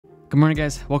Good morning,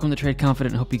 guys. Welcome to Trade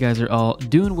Confident. I hope you guys are all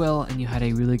doing well and you had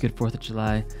a really good 4th of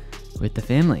July with the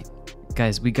family.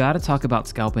 Guys, we got to talk about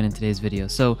scalping in today's video.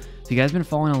 So if you guys have been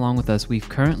following along with us, we've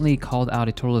currently called out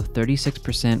a total of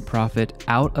 36% profit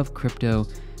out of crypto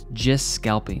just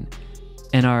scalping.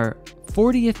 And our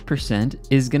 40th percent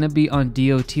is going to be on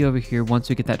DOT over here once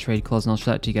we get that trade closed. And I'll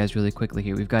show that to you guys really quickly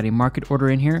here. We've got a market order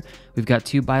in here. We've got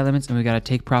 2 buy limits and we've got a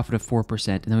take profit of 4%.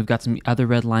 And then we've got some other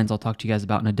red lines I'll talk to you guys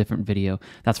about in a different video.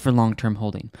 That's for long-term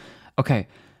holding. Okay.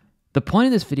 The point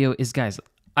of this video is, guys,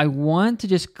 I want to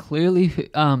just clearly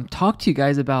talk to you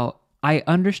guys about, I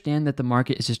understand that the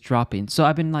market is just dropping. So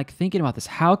I've been thinking about this.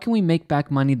 How can we make back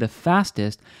money the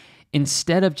fastest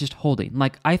instead of just holding?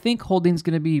 I think holding is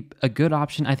going to be a good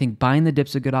option. I think buying the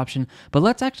dip's a good option, but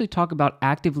let's actually talk about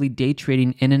actively day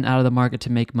trading in and out of the market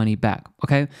to make money back.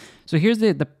 Okay. So here's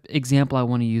the example I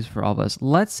want to use for all of us.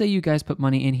 Let's say you guys put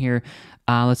money in here,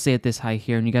 let's say at this high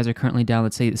here, and you guys are currently down,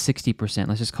 let's say 60%.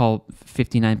 Let's just call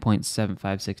 59.75,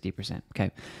 60%.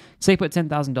 Okay. Say put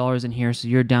 $10,000 in here. So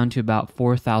you're down to about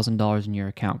 $4,000 in your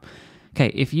account.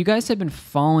 Okay. If you guys have been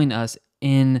following us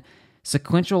in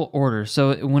sequential order.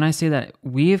 So when I say that,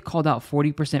 we have called out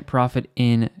 40% profit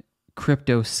in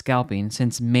crypto scalping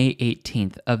since May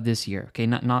 18th of this year. Okay,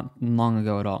 not long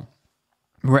ago at all.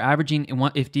 We're averaging,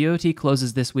 if DOT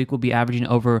closes this week, we'll be averaging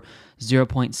over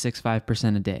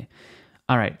 0.65% a day.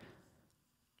 All right.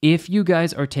 If you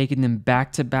guys are taking them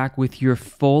back to back with your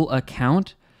full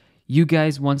account, you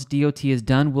guys, once DOT is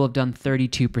done, will have done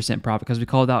 32% profit because we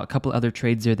called out a couple other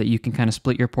trades there that you can kind of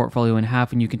split your portfolio in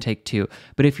half and you can take 2.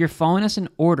 But if you're following us in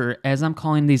order, as I'm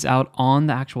calling these out on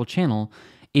the actual channel,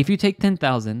 if you take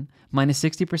 10,000 minus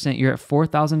 60%, you're at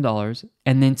 $4,000,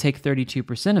 and then take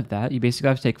 32% of that, you basically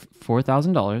have to take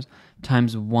 $4,000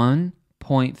 times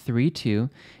 1.32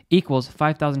 equals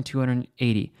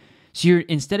 5,280. So you're,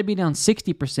 instead of being down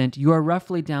 60%, you are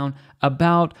roughly down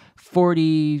about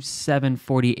 47,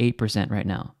 48% right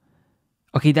now.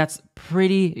 Okay, that's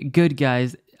pretty good,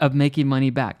 guys, of making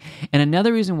money back. And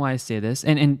another reason why I say this,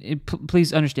 and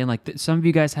please understand, some of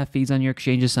you guys have fees on your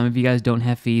exchanges, some of you guys don't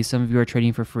have fees, some of you are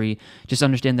trading for free. Just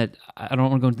understand that I don't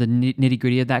want to go into the nitty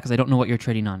gritty of that because I don't know what you're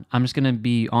trading on. I'm just going to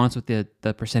be honest with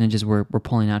the percentages we're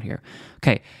pulling out here.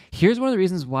 Okay, here's one of the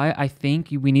reasons why I think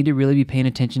we need to really be paying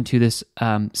attention to this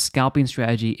scalping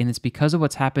strategy, and it's because of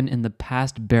what's happened in the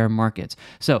past bear markets.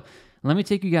 So let me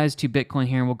take you guys to Bitcoin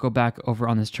here, and we'll go back over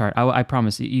on this chart. I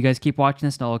promise you guys keep watching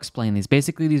this, and I'll explain these.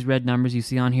 Basically, these red numbers you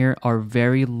see on here are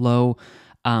very low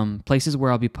places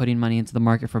where I'll be putting money into the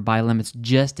market for buy limits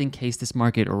just in case this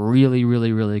market really,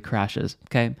 really, really crashes,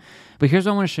 okay? But here's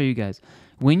what I want to show you guys.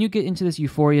 When you get into this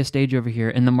euphoria stage over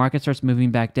here and the market starts moving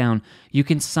back down, you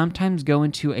can sometimes go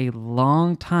into a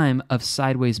long time of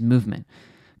sideways movement.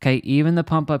 Okay, even the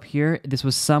pump up here, this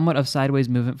was somewhat of sideways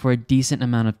movement for a decent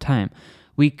amount of time.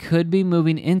 We could be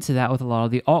moving into that with a lot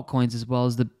of the altcoins as well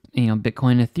as the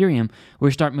Bitcoin and Ethereum, where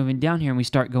we start moving down here and we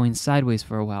start going sideways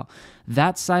for a while.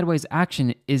 That sideways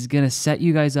action is going to set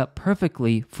you guys up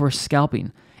perfectly for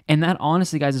scalping. And that,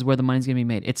 honestly, guys, is where the money's going to be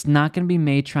made. It's not going to be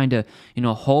made trying to,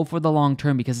 hold for the long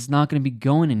term because it's not going to be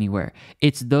going anywhere.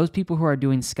 It's those people who are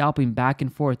doing scalping back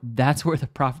and forth. That's where the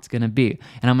profit's going to be.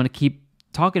 And I'm going to keep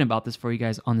talking about this for you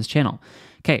guys on this channel.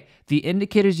 Okay, the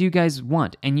indicators you guys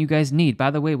want and you guys need. By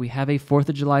the way, we have a 4th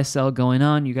of July sale going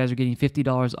on. You guys are getting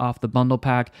 $50 off the bundle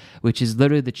pack, which is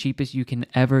literally the cheapest you can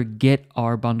ever get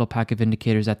our bundle pack of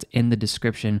indicators. That's in the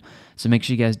description. So make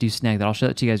sure you guys do snag that. I'll show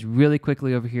that to you guys really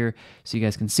quickly over here so you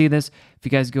guys can see this. If you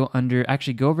guys go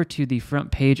over to the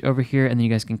front page over here, and then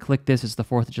you guys can click this. It's the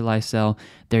 4th of July sale.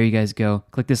 There you guys go.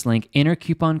 Click this link, enter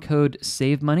coupon code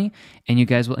SAVEMONEY, and you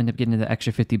guys will end up getting the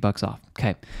extra $50 off.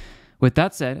 Okay. With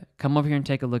that said, come over here and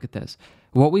take a look at this.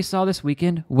 What we saw this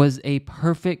weekend was a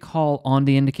perfect call on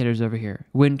the indicators over here.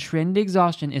 When trend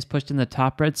exhaustion is pushed in the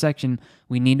top red section,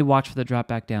 we need to watch for the drop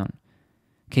back down.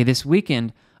 Okay, this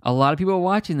weekend, a lot of people were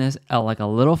watching this like a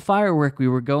little firework. We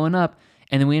were going up,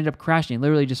 and then we ended up crashing.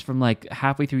 Literally just from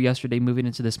halfway through yesterday, moving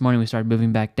into this morning, we started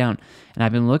moving back down. And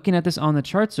I've been looking at this on the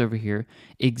charts over here.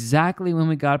 Exactly when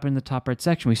we got up in the top right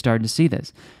section, we started to see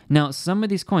this. Now, some of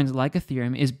these coins, like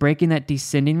Ethereum, is breaking that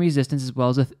descending resistance as well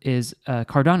as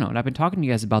Cardano. And I've been talking to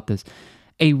you guys about this.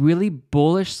 A really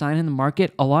bullish sign in the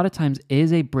market a lot of times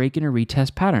is a break in a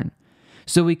retest pattern.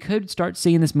 So we could start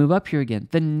seeing this move up here again.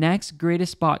 The next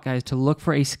greatest spot, guys, to look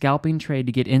for a scalping trade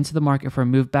to get into the market for a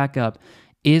move back up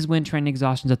is when trend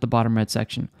exhaustion is at the bottom red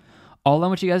section. All I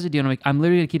want you guys to do, and I'm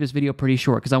literally going to keep this video pretty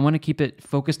short because I want to keep it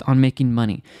focused on making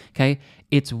money, okay?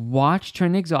 It's watch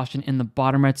trend exhaustion in the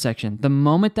bottom right section. The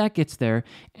moment that gets there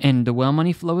and the whale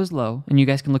money flow is low, and you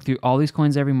guys can look through all these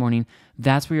coins every morning,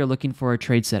 that's where you're looking for a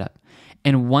trade setup.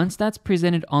 And once that's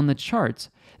presented on the charts,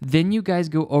 then you guys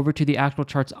go over to the actual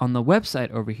charts on the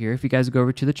website over here. If you guys go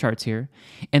over to the charts here,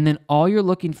 and then all you're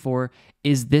looking for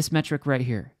is this metric right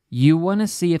here. You want to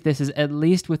see if this is at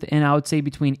least within, I would say,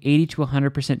 between 80 to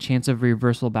 100% chance of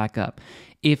reversal back up.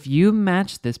 If you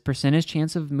match this percentage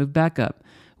chance of move back up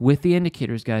with the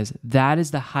indicators, guys, that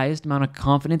is the highest amount of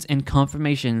confidence and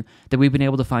confirmation that we've been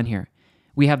able to find here.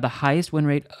 We have the highest win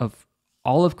rate of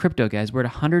all of crypto, guys. We're at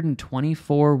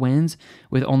 124 wins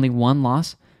with only one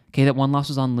loss. Okay, that one loss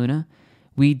was on Luna.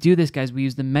 We do this, guys. We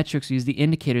use the metrics, we use the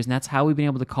indicators, and that's how we've been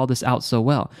able to call this out so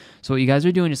well. So what you guys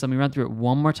are doing is, let me run through it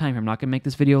one more time here. I'm not going to make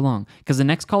this video long because the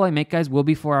next call I make, guys, will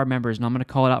be for our members, and I'm going to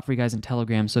call it out for you guys in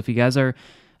Telegram. So if you guys are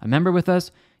a member with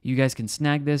us, you guys can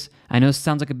snag this. I know it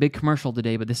sounds like a big commercial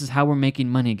today, but this is how we're making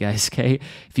money, guys, okay?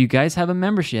 If you guys have a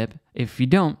membership, if you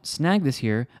don't, snag this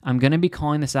here. I'm going to be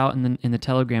calling this out in the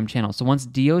Telegram channel. So once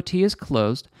DOT is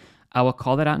closed, I will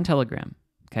call that out in Telegram,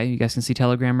 okay? You guys can see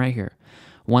Telegram right here.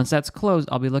 Once that's closed,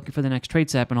 I'll be looking for the next trade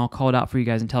step and I'll call it out for you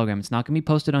guys in Telegram. It's not going to be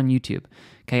posted on YouTube.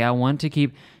 Okay, I want to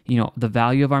keep, the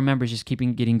value of our members just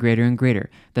getting greater and greater.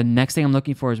 The next thing I'm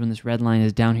looking for is when this red line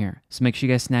is down here. So make sure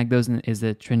you guys snag those, and is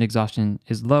the trend exhaustion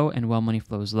is low and well money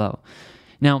flow is low.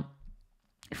 Now,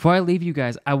 before I leave you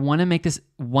guys, I want to make this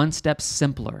one step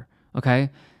simpler, okay?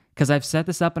 Because I've set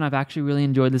this up and I've actually really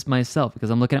enjoyed this myself, because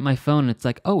I'm looking at my phone and it's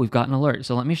like, oh, we've got an alert.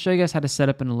 So let me show you guys how to set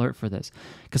up an alert for this.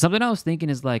 Because something I was thinking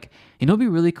is like, what'd be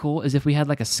really cool is if we had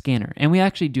like a scanner, and we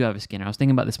actually do have a scanner. I was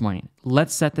thinking about this morning.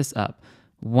 Let's set this up.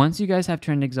 Once you guys have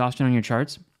trend exhaustion on your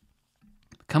charts,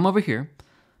 come over here,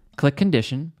 click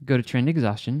condition, go to trend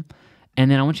exhaustion, and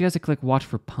then I want you guys to click watch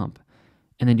for pump,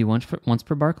 and then do once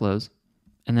per bar close,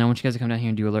 and then I want you guys to come down here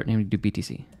and do alert and do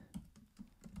BTC. And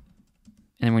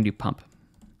then we're gonna do pump.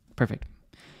 Perfect.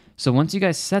 So once you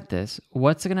guys set this,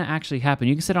 what's going to actually happen?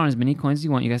 You can set on as many coins as you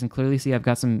want. You guys can clearly see I've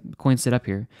got some coins set up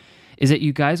here. Is that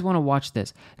you guys want to watch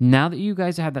this. Now that you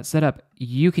guys have that set up,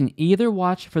 you can either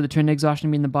watch for the trend exhaustion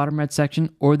to be in the bottom red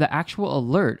section, or the actual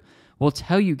alert will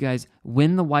tell you guys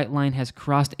when the white line has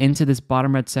crossed into this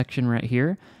bottom red section right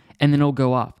here, and then it'll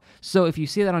go off. So if you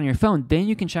see that on your phone, then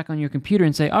you can check on your computer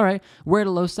and say, all right, we're at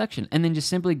a low section. And then just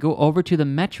simply go over to the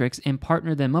metrics and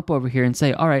partner them up over here and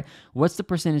say, all right, what's the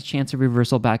percentage chance of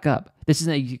reversal back up? This is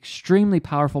an extremely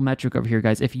powerful metric over here,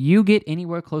 guys. If you get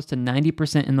anywhere close to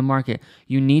 90% in the market,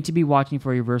 you need to be watching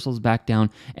for reversals back down,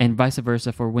 and vice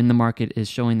versa for when the market is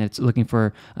showing that it's looking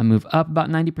for a move up about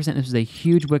 90%. This is a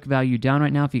huge wick value down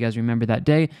right now. If you guys remember that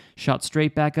day, shot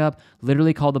straight back up,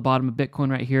 literally called the bottom of Bitcoin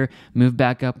right here, moved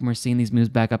back up, and we're seeing these moves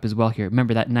back up as well here.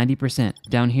 Remember that 90%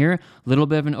 down here, a little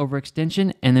bit of an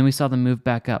overextension, and then we saw them move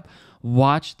back up.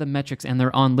 Watch the metrics, and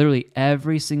they're on literally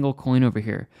every single coin over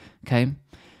here, okay?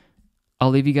 I'll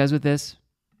leave you guys with this.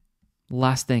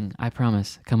 Last thing, I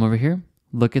promise. Come over here.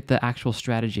 Look at the actual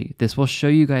strategy. This will show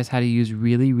you guys how to use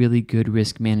really, really good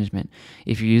risk management.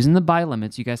 If you're using the buy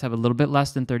limits, you guys have a little bit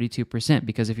less than 32%,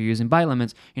 because if you're using buy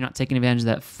limits, you're not taking advantage of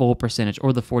that full percentage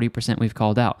or the 40% we've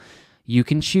called out. You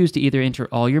can choose to either enter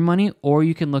all your money, or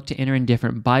you can look to enter in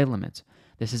different buy limits.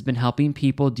 This has been helping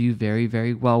people do very,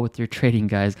 very well with their trading,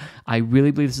 guys. I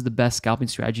really believe this is the best scalping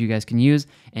strategy you guys can use.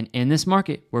 And in this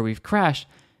market where we've crashed,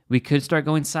 we could start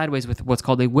going sideways with what's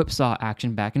called a whipsaw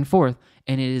action back and forth.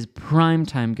 And it is prime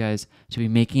time, guys, to be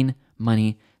making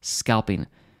money scalping.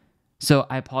 So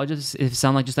I apologize if it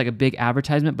sounds like just like a big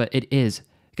advertisement, but it is.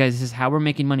 Guys, this is how we're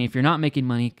making money. If you're not making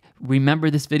money, remember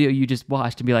this video you just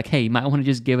watched and be like, hey, you might want to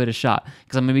just give it a shot,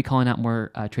 because I'm going to be calling out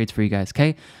more trades for you guys,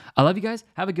 okay? I love you guys.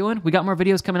 Have a good one. We got more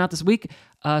videos coming out this week.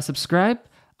 Subscribe.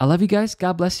 I love you guys.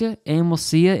 God bless you. And we'll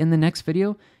see you in the next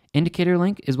video. Indicator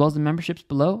link as well as the memberships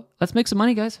below. Let's make some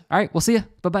money, guys. All right, we'll see you.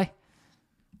 Bye-bye.